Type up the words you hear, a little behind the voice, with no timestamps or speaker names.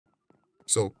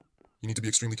So, you need to be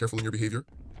extremely careful in your behavior.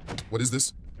 What is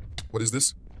this? What is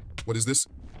this? What is this?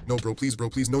 No, bro, please, bro,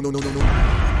 please. No, no, no, no, no.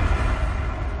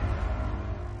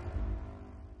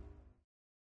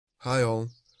 Hi all,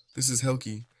 this is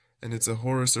Helki, and it's a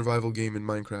horror survival game in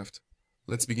Minecraft.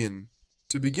 Let's begin.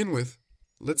 To begin with,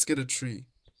 let's get a tree,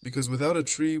 because without a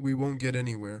tree we won't get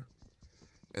anywhere.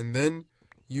 And then,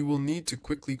 you will need to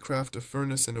quickly craft a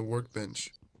furnace and a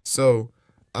workbench. So,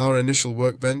 our initial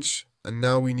workbench, and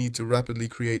now we need to rapidly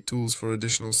create tools for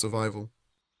additional survival.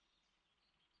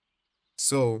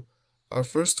 So, our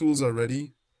first tools are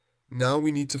ready. Now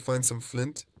we need to find some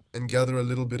flint and gather a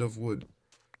little bit of wood,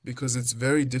 because it's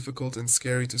very difficult and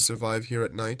scary to survive here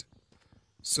at night.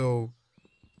 So,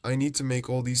 I need to make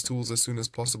all these tools as soon as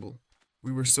possible.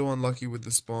 We were so unlucky with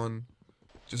the spawn.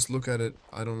 Just look at it,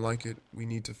 I don't like it. We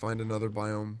need to find another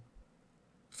biome.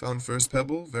 Found first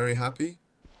pebble, very happy.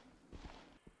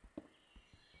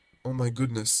 Oh my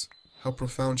goodness, how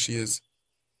profound she is.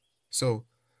 So,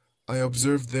 I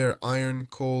observed there iron,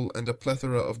 coal, and a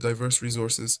plethora of diverse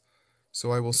resources,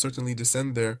 so I will certainly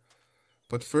descend there.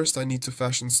 But first I need to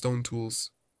fashion stone tools.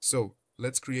 So,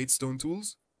 let's create stone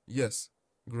tools? Yes.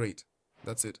 Great.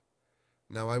 That's it.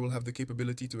 Now I will have the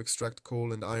capability to extract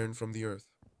coal and iron from the earth.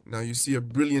 Now you see a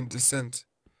brilliant descent.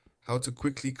 How to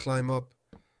quickly climb up,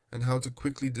 and how to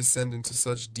quickly descend into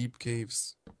such deep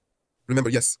caves. Remember,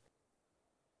 yes.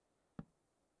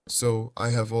 So,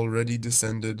 I have already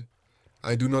descended.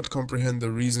 I do not comprehend the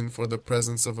reason for the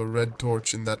presence of a red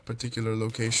torch in that particular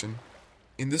location.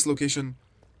 In this location,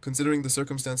 considering the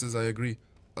circumstances, I agree.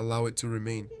 Allow it to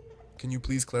remain. Can you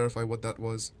please clarify what that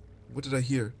was? What did I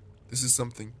hear? This is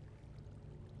something.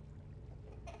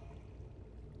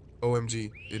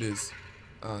 OMG, it is.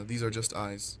 These are just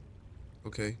eyes.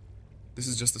 Okay. This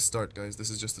is just the start, guys.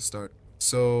 This is just the start.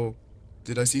 So,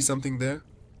 did I see something there?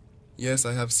 Yes,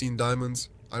 I have seen diamonds.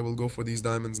 I will go for these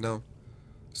diamonds now.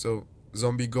 So,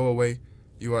 zombie, go away.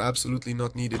 You are absolutely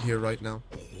not needed here right now.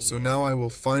 So now I will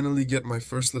finally get my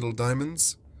first little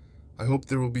diamonds. I hope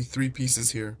there will be 3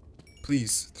 pieces here.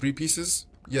 Please, 3 pieces?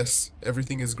 Yes,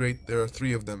 everything is great. There are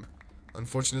 3 of them.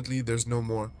 Unfortunately, there's no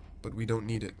more, but we don't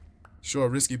need it. Sure,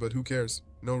 risky, but who cares?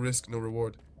 No risk, no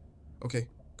reward. Okay,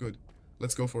 good.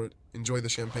 Let's go for it. Enjoy the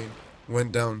champagne.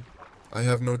 Went down. I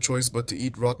have no choice but to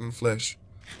eat rotten flesh,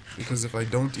 because if I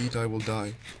don't eat, I will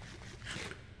die.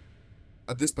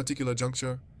 At this particular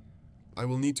juncture, I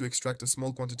will need to extract a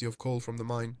small quantity of coal from the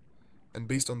mine, and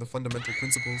based on the fundamental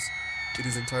principles, it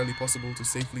is entirely possible to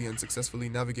safely and successfully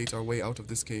navigate our way out of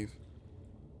this cave.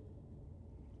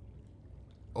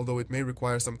 Although it may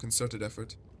require some concerted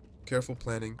effort, careful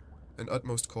planning, and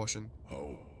utmost caution,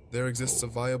 there exists a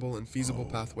viable and feasible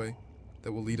pathway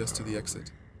that will lead us to the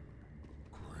exit.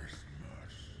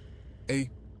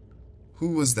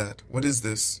 Who was that? What is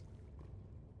this?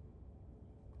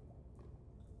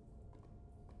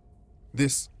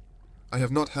 I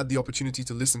have not had the opportunity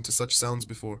to listen to such sounds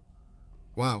before.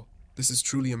 Wow, this is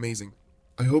truly amazing.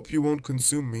 I hope you won't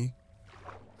consume me.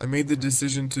 I made the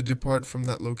decision to depart from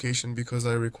that location because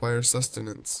I require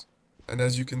sustenance. And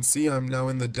as you can see, I'm now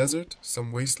in the desert,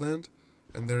 some wasteland,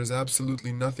 and there is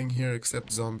absolutely nothing here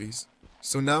except zombies.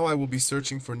 So now I will be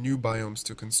searching for new biomes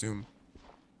to consume.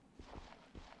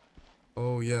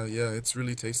 Oh yeah, it's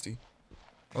really tasty.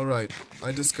 Alright,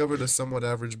 I discovered a somewhat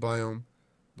average biome,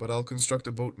 but I'll construct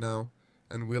a boat now,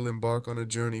 and we'll embark on a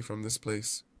journey from this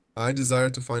place. I desire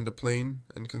to find a plain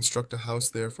and construct a house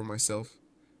there for myself.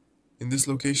 In this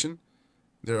location,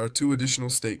 there are 2 additional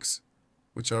steaks,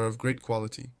 which are of great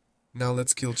quality. Now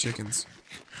let's kill chickens.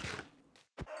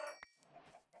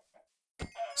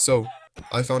 So,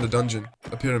 I found a dungeon,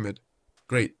 a pyramid.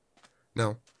 Great.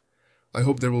 Now, I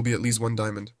hope there will be at least 1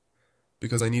 diamond,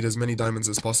 because I need as many diamonds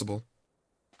as possible.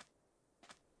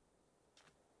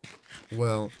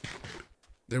 Well,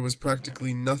 there was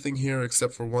practically nothing here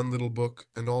except for 1 little book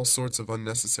and all sorts of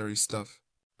unnecessary stuff.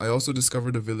 I also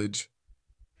discovered a village.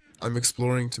 I'm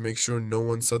exploring to make sure no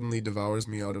one suddenly devours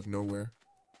me out of nowhere.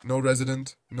 No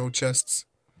resident, no chests,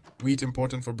 wheat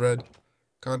important for bread,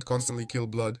 can't constantly kill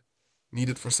blood, need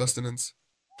it for sustenance.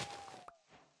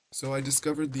 So I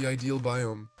discovered the ideal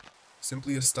biome,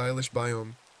 simply a stylish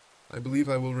biome. I believe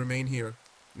I will remain here.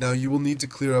 Now you will need to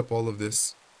clear up all of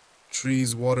this.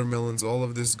 Trees, watermelons, all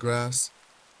of this grass.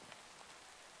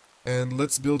 And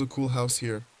let's build a cool house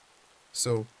here.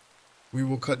 So, we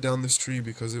will cut down this tree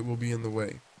because it will be in the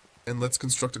way. And let's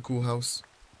construct a cool house.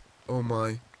 Oh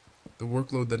my, the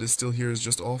workload that is still here is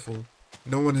just awful.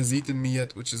 No one has eaten me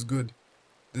yet, which is good.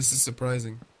 This is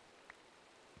surprising.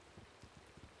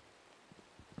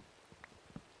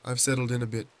 I've settled in a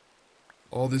bit.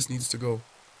 All this needs to go.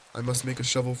 I must make a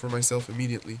shovel for myself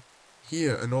immediately.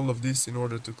 here and all of this in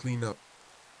order to clean up.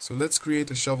 So let's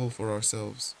create a shovel for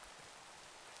ourselves.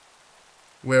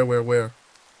 Where?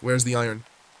 Where's the iron?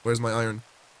 Where's my iron?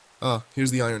 Ah,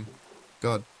 here's the iron.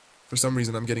 God, for some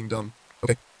reason I'm getting dumb.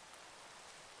 Okay.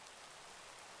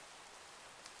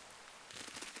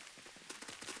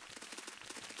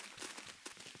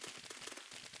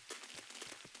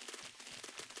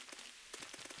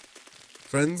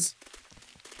 Friends,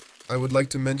 I would like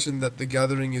to mention that the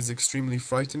gathering is extremely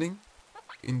frightening,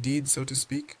 indeed, so to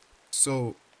speak.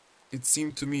 So, it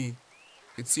seemed to me,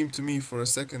 for a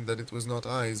second that it was not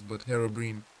eyes, but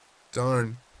Herobrine.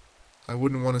 Darn, I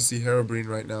wouldn't want to see Herobrine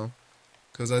right now,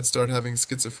 'cause I'd start having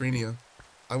schizophrenia.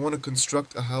 I want to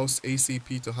construct a house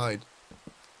ACP to hide,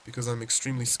 because I'm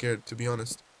extremely scared, to be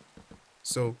honest.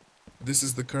 So, this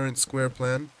is the current square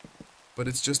plan, but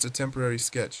it's just a temporary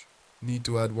sketch. Need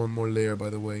to add one more layer, by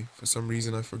the way. For some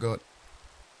reason I forgot.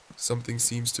 Something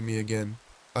seems to me again.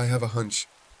 I have a hunch.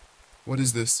 What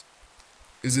is this?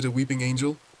 Is it a weeping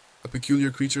angel? A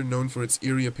peculiar creature known for its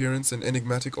eerie appearance and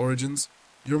enigmatic origins?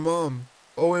 Your mom!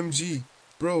 OMG!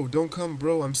 Bro, don't come,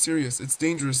 bro, I'm serious. It's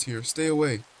dangerous here. Stay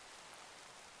away.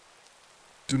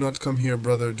 Do not come here,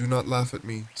 brother. Do not laugh at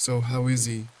me. So, how is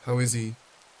he? How is he?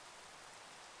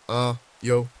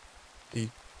 Yo. He.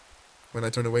 When I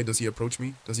turn away, does he approach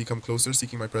me? Does he come closer,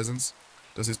 seeking my presence?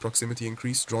 Does his proximity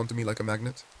increase, drawn to me like a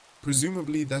magnet?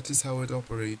 Presumably that is how it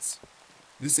operates.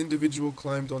 This individual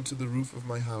climbed onto the roof of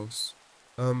my house.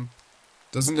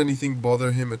 Doesn't anything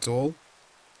bother him at all?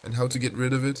 And how to get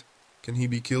rid of it? Can he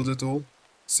be killed at all?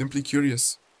 Simply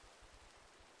curious.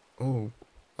 Oh,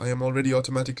 I am already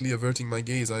automatically averting my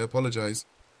gaze, I apologize.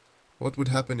 What would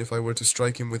happen if I were to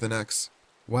strike him with an axe?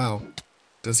 Wow.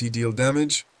 Does he deal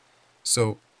damage?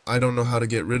 So, I don't know how to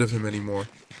get rid of him anymore.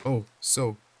 Oh,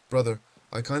 so, brother,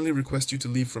 I kindly request you to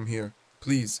leave from here.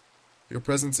 Please. Your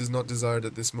presence is not desired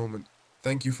at this moment.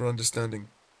 Thank you for understanding.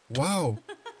 Wow!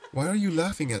 Why are you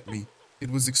laughing at me?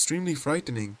 It was extremely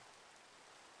frightening.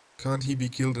 Can't he be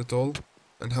killed at all?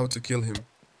 And how to kill him?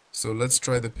 So let's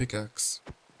try the pickaxe.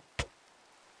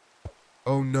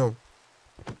 Oh no.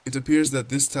 It appears that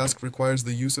this task requires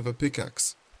the use of a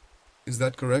pickaxe. Is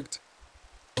that correct?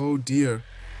 Oh dear.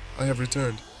 I have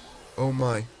returned. Oh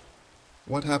my.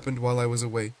 What happened while I was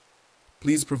away?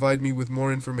 Please provide me with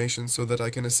more information so that I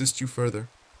can assist you further.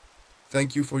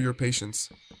 Thank you for your patience.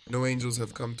 No angels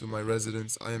have come to my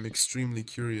residence. I am extremely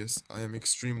curious.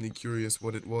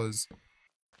 What it was.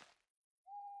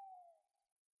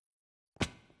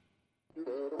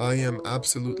 I am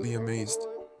absolutely amazed.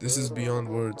 This is beyond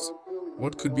words.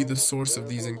 What could be the source of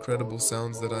these incredible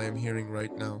sounds that I am hearing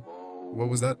right now? What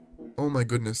was that? Oh my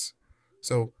goodness.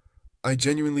 So, I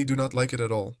genuinely do not like it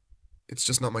at all. It's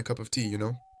just not my cup of tea, you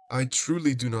know? I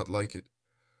truly do not like it.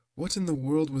 What in the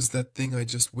world was that thing I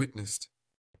just witnessed?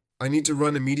 I need to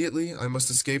run immediately. I must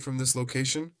escape from this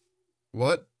location.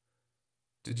 What?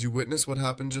 Did you witness what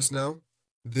happened just now?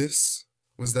 This?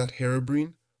 Was that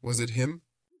Herobrine? Was it him?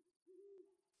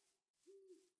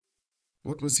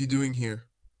 What was he doing here?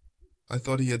 I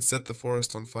thought he had set the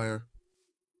forest on fire.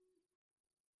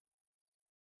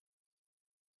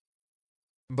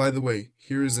 By the way,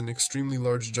 here is an extremely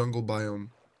large jungle biome.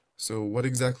 So what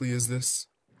exactly is this?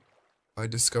 I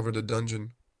discovered a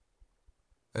dungeon.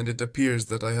 And it appears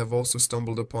that I have also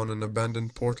stumbled upon an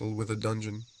abandoned portal with a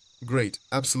dungeon. Great,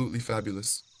 absolutely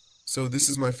fabulous. So this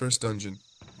is my first dungeon.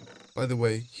 By the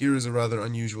way, here is a rather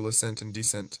unusual ascent and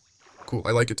descent. Cool,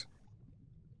 I like it.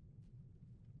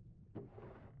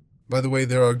 By the way,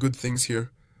 there are good things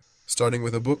here. Starting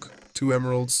with a book, 2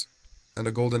 emeralds, and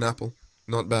a golden apple.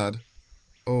 Not bad.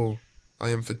 Oh, I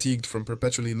am fatigued from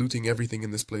perpetually looting everything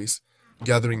in this place,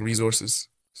 gathering resources.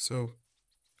 So,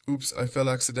 oops, I fell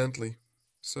accidentally.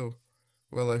 So,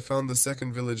 well, I found the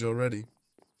second village already.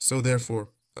 So therefore,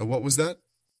 what was that?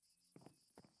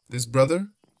 This brother?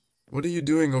 What are you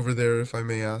doing over there, if I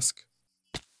may ask?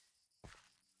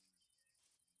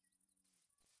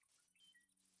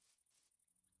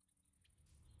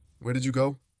 Where did you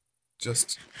go?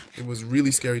 It was really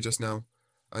scary just now.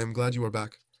 I am glad you are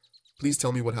back. Please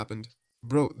tell me what happened.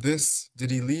 Bro,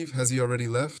 did he leave? Has he already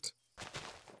left?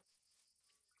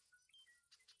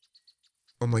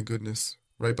 Oh my goodness,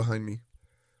 right behind me.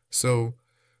 So,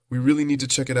 we really need to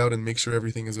check it out and make sure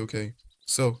everything is okay.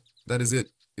 So, that is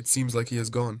it. It seems like he has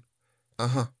gone.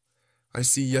 Uh-huh. I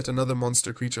see yet another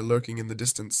monster creature lurking in the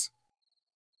distance.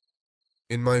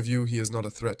 In my view, he is not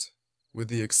a threat, with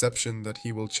the exception that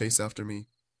he will chase after me.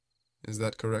 Is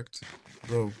that correct?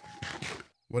 Bro,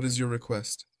 what is your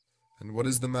request? And what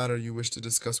is the matter you wish to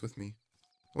discuss with me?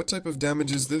 What type of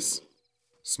damage is this?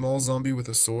 Small zombie with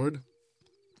a sword?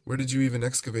 Where did you even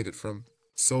excavate it from?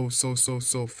 So,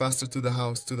 faster to the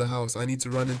house, to the house. I need to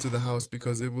run into the house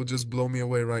because it will just blow me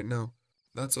away right now.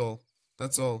 That's all.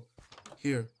 That's all.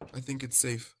 Here, I think it's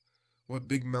safe. What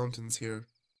big mountains here.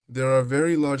 There are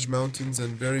very large mountains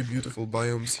and very beautiful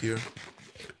biomes here,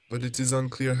 but it is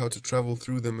unclear how to travel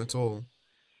through them at all.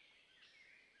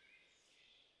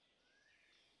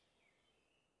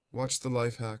 Watch the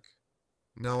life hack.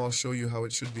 Now I'll show you how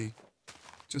it should be.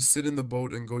 Just sit in the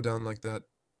boat and go down like that.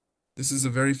 This is a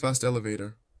very fast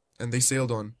elevator, and they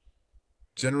sailed on.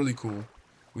 Generally cool.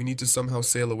 We need to somehow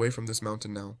sail away from this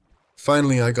mountain now.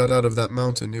 Finally, I got out of that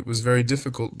mountain. It was very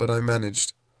difficult, but I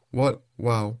managed. What?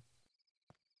 Wow.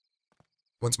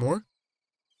 Once more?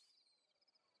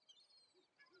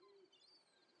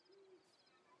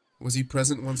 Was he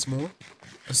present once more?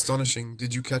 Astonishing.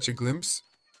 Did you catch a glimpse?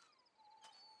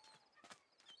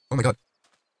 Oh my god.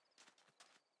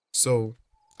 So,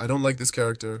 I don't like this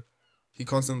character. He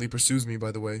constantly pursues me,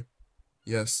 by the way.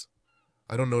 Yes.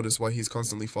 I don't notice why he's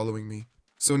constantly following me.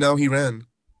 So now he ran.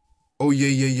 Oh,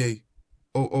 yay.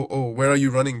 Oh, where are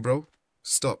you running, bro?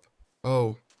 Stop.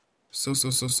 Oh. So,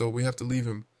 we have to leave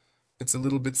him. It's a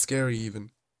little bit scary,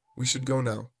 even. We should go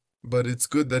now. But it's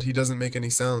good that he doesn't make any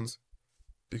sounds.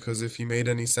 Because if he made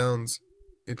any sounds,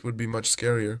 it would be much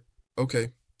scarier.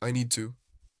 Okay, I need to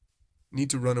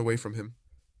run away from him.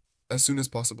 As soon as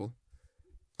possible.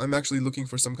 I'm actually looking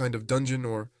for some kind of dungeon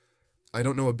or, I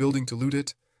don't know, a building to loot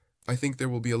it. I think there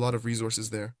will be a lot of resources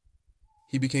there.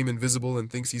 He became invisible and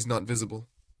thinks he's not visible.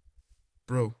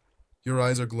 Bro, your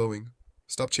eyes are glowing.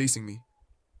 Stop chasing me.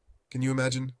 Can you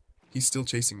imagine? He's still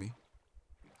chasing me.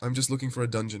 I'm just looking for a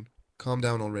dungeon. Calm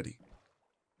down already.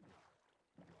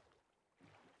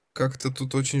 Как-то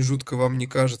тут очень жутко, вам не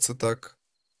кажется так?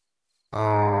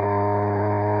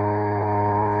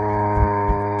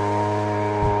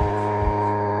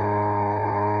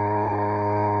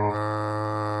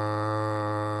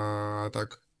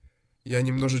 Так, я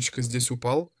немножечко здесь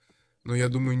упал, но я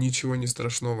думаю, ничего не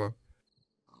страшного.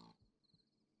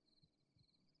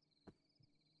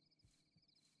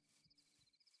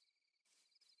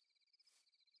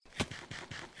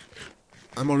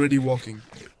 I'm already walking.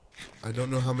 I don't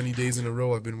know how many days in a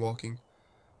row I've been walking,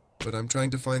 but I'm trying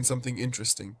to find something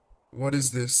interesting. What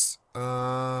is this?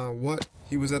 What?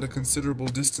 He was at a considerable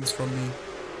distance from me.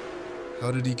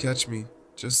 How did he catch me?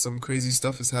 Just some crazy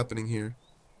stuff is happening here.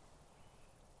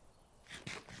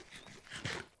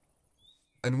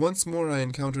 And once more I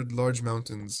encountered large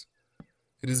mountains.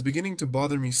 It is beginning to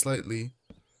bother me slightly,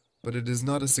 but it is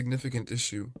not a significant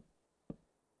issue.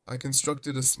 I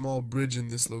constructed a small bridge in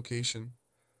this location.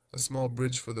 A small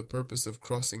bridge for the purpose of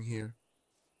crossing here.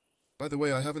 By the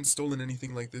way, I haven't stolen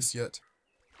anything like this yet.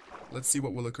 Let's see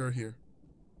what will occur here.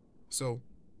 So,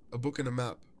 a book and a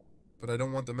map. But I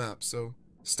don't want the map, so...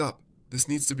 Stop! This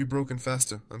needs to be broken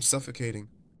faster. I'm suffocating.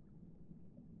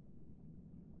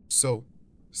 So,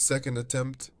 second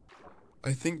attempt.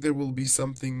 I think there will be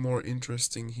something more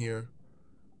interesting here.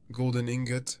 Golden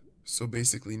ingot, so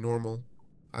basically normal.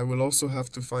 I will also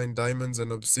have to find diamonds and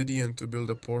obsidian to build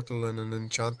a portal and an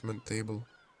enchantment table.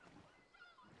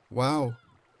 Wow!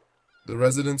 The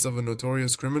residence of a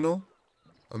notorious criminal?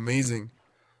 Amazing.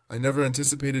 I never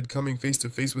anticipated coming face to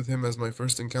face with him as my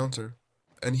first encounter.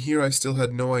 And here I still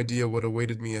had no idea what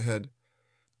awaited me ahead.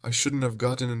 I shouldn't have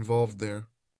gotten involved there.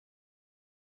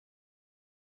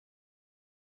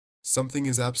 Something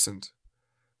is absent.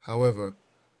 However,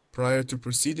 prior to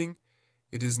proceeding,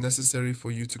 it is necessary for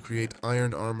you to create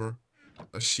iron armor,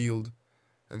 a shield,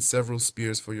 and several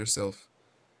spears for yourself,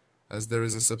 as there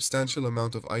is a substantial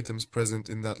amount of items present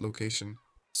in that location.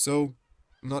 So,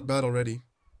 not bad already.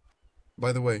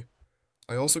 By the way,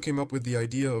 I also came up with the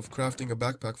idea of crafting a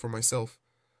backpack for myself,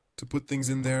 to put things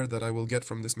in there that I will get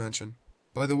from this mansion.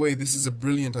 By the way, this is a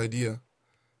brilliant idea.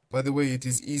 By the way, it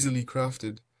is easily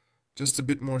crafted. Just a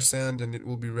bit more sand and it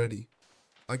will be ready.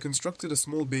 I constructed a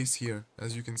small base here,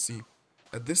 as you can see.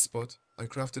 At this spot, I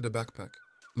crafted a backpack.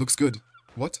 Looks good.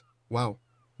 What? Wow.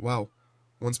 Wow.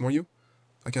 Once more you?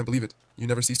 I can't believe it. You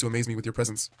never cease to amaze me with your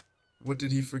presence. What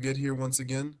did he forget here once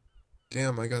again?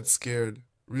 Damn, I got scared.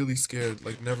 Really scared,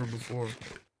 like never before.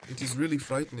 It is really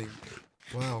frightening.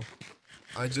 Wow.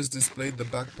 I just displayed the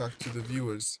backpack to the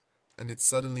viewers, and it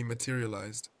suddenly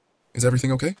materialized. Is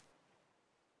everything okay?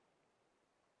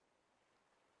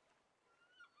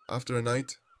 After a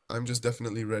night, I'm just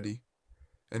definitely ready.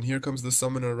 And here comes the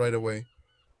summoner right away.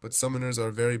 But summoners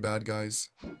are very bad guys,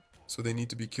 so they need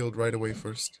to be killed right away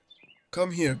first.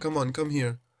 Come here, come on, come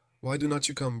here. Why do not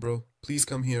you come, bro? Please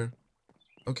come here.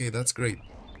 Okay, that's great.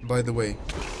 By the way,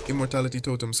 immortality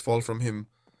totems fall from him,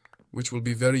 which will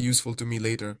be very useful to me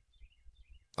later.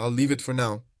 I'll leave it for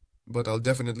now, but I'll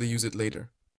definitely use it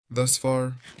later. Thus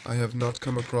far, I have not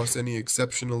come across any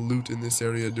exceptional loot in this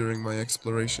area during my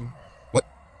exploration. What?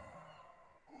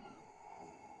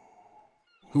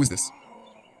 Who is this?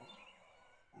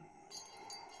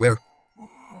 Where?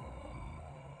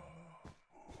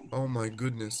 Oh my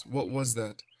goodness, what was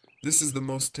that? This is the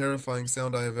most terrifying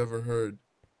sound I have ever heard.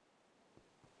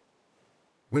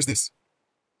 Where's this?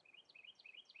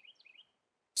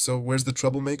 So, where's the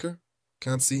troublemaker?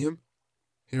 Can't see him?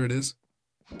 Here it is.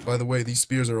 By the way, these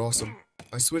spears are awesome.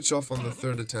 I switch off on the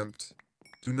third attempt.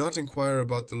 Do not inquire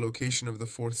about the location of the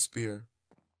fourth spear.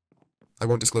 I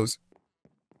won't disclose.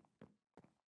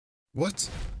 What?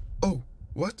 Oh,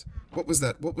 what? What was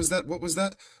that? What was that? What was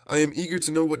that? I am eager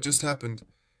to know what just happened.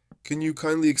 Can you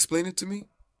kindly explain it to me?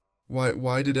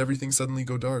 Why did everything suddenly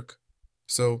go dark?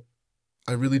 So,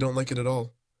 I really don't like it at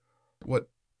all. What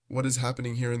is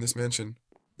happening here in this mansion?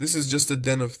 This is just a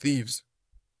den of thieves.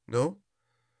 No?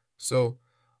 So,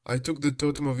 I took the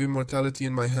totem of immortality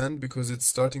in my hand because it's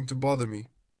starting to bother me.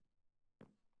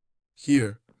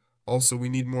 Here. Also, we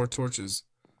need more torches.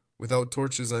 Without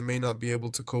torches, I may not be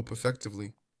able to cope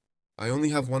effectively. I only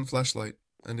have one flashlight,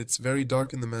 and it's very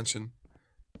dark in the mansion.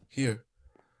 Here.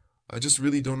 I just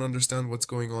really don't understand what's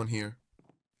going on here.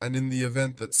 And in the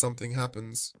event that something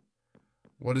happens,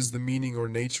 what is the meaning or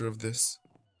nature of this?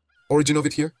 Origin of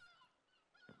it here?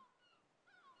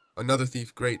 Another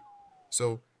thief, great.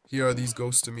 So, here are these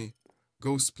ghosts to me.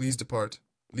 Ghosts, please depart.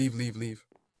 Leave, leave, leave.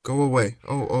 Go away.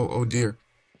 Oh dear.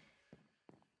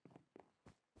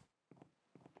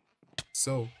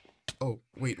 So, oh,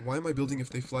 wait, why am I building if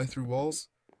they fly through walls?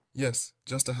 Yes,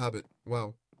 just a habit.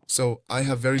 Wow. So, I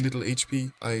have very little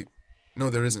HP. No,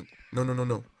 there isn't.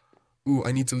 No. Ooh,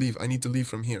 I need to leave. I need to leave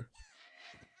from here.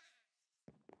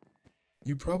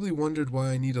 You probably wondered why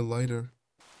I need a lighter.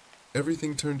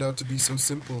 Everything turned out to be so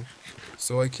simple,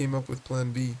 so I came up with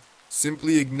plan B.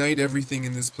 Simply ignite everything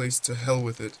in this place to hell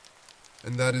with it.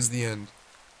 And that is the end.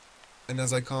 And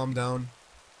as I calm down,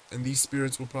 and these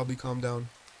spirits will probably calm down,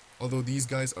 although these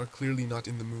guys are clearly not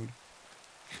in the mood.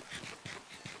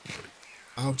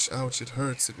 Ouch, ouch, it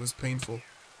hurts, it was painful.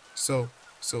 So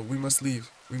we must leave.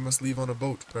 We must leave on a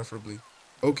boat, preferably.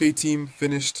 Okay team,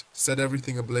 finished, set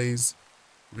everything ablaze.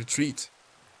 Retreat.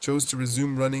 Chose to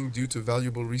resume running due to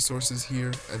valuable resources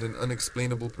here and an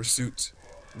unexplainable pursuit.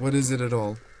 What is it at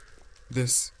all?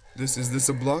 Is this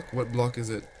a block? What block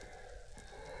is it?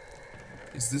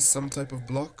 Is this some type of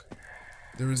block?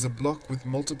 There is a block with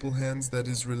multiple hands that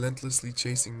is relentlessly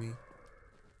chasing me.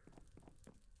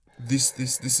 This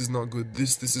is not good.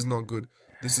 This is not good.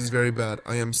 This is very bad.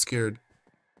 I am scared.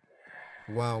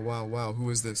 Wow. Who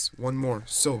is this? One more.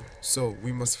 So,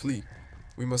 we must flee.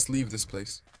 We must leave this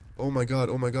place. Oh my god.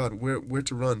 Where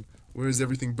to run? Where is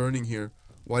everything burning here?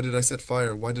 Why did I set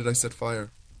fire?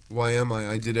 Why am I?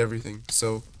 I did everything.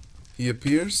 So, he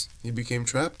appears? He became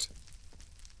trapped?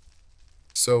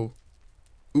 So,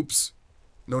 oops.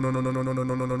 No,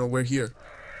 we're here.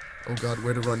 Oh god,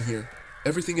 where to run here?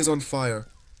 Everything is on fire.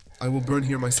 I will burn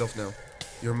here myself now.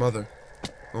 Your mother.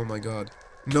 Oh my god.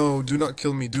 No, do not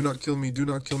kill me, do not kill me.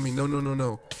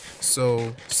 No.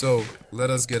 So, let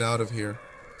us get out of here.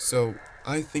 So,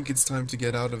 I think it's time to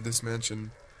get out of this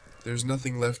mansion. There's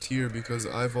nothing left here because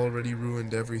I've already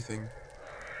ruined everything.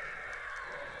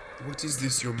 What is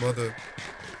this, your mother?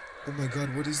 Oh my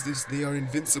god, what is this? They are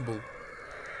invincible.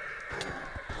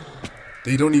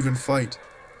 They don't even fight.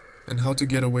 And how to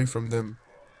get away from them?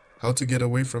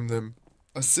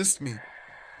 Assist me!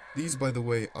 These, by the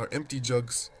way, are empty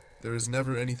jugs. There is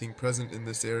never anything present in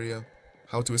this area.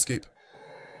 How to escape?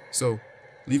 So,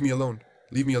 leave me alone.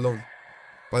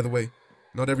 By the way,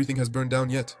 not everything has burned down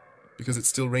yet, because it's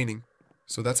still raining.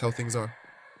 So that's how things are.